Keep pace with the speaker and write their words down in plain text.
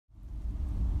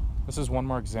This is one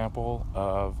more example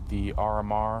of the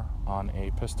RMR on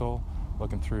a pistol,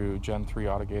 looking through Gen 3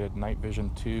 autogated night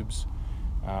vision tubes.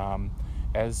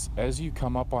 As you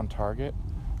come up on target,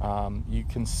 you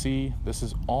can see this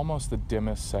is almost the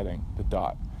dimmest setting, the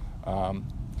dot.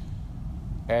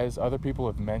 As other people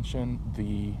have mentioned,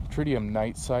 the tritium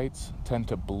night sights tend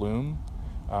to bloom,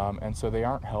 and so they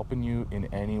aren't helping you in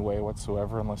any way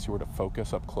whatsoever unless you were to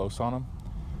focus up close on them.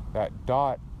 That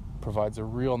dot provides a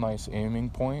real nice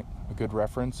aiming point, a good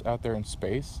reference out there in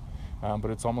space, but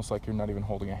it's almost like you're not even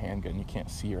holding a handgun. You can't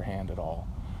see your hand at all.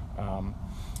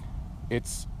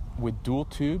 It's with dual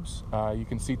tubes, you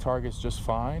can see targets just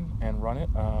fine and run it,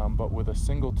 but with a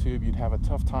single tube you'd have a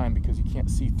tough time because you can't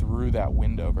see through that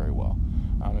window very well.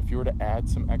 If you were to add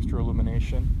some extra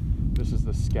illumination, this is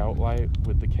the scout light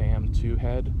with the KM2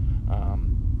 head.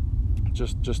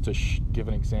 Just to give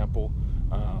an example,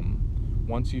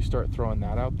 once you start throwing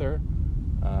that out there,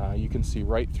 you can see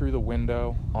right through the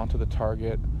window onto the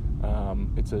target.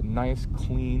 It's a nice,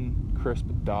 clean, crisp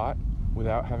dot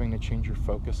without having to change your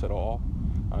focus at all.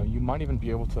 You might even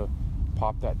be able to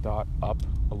pop that dot up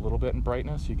a little bit in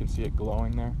brightness. You can see it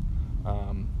glowing there.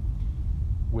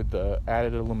 With the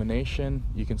added illumination,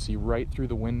 you can see right through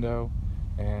the window,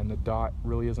 and the dot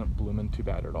really isn't blooming too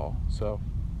bad at all. So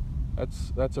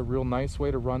that's a real nice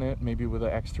way to run it, maybe with an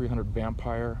X300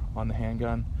 Vampire on the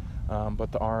handgun.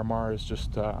 But the RMR is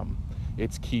just,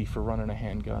 it's key for running a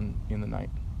handgun in the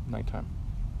nighttime.